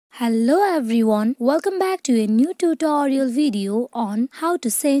Hello everyone, welcome back to a new tutorial video on how to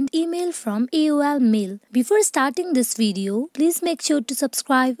send email from AOL Mail. Before starting this video, please make sure to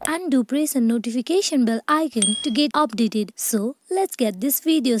subscribe and do press the notification bell icon to get updated. So let's get this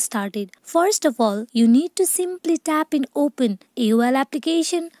video started. First of all, you need to simply tap in Open AOL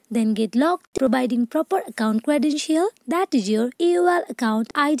application, then get logged providing proper account credential, that is your AOL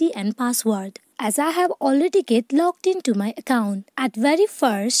account ID and password. As I have already get logged into my account, at very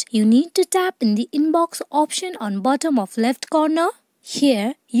first you need to tap in the inbox option on bottom of left corner.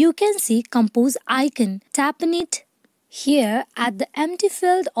 Here you can see compose icon. Tap in it. Here at the empty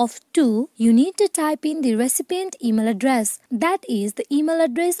field of 2, you need to type in the recipient email address. That is the email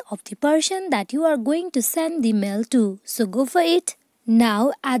address of the person that you are going to send the mail to. So go for it.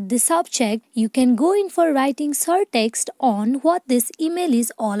 Now at the subject, you can go in for writing short text on what this email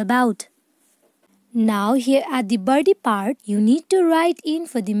is all about. Now here at the body part, you need to write in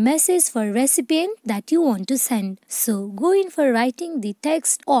for the message for recipient that you want to send. So go in for writing the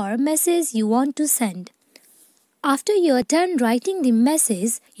text or message you want to send. After you are done writing the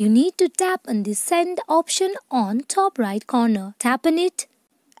message, you need to tap on the send option on top right corner. Tap on it.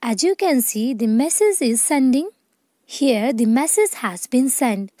 As you can see, the message is sending. Here the message has been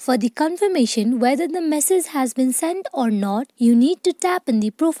sent. For the confirmation whether the message has been sent or not, you need to tap on the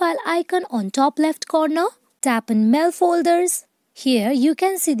profile icon on top left corner. Tap on mail folders. Here you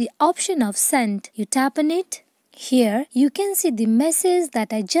can see the option of sent. You tap on it. Here you can see the message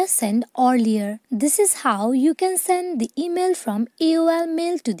that I just sent earlier. This is how you can send the email from AOL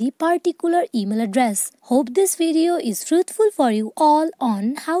Mail to the particular email address. Hope this video is fruitful for you all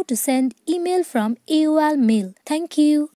on how to send email from AOL Mail. Thank you.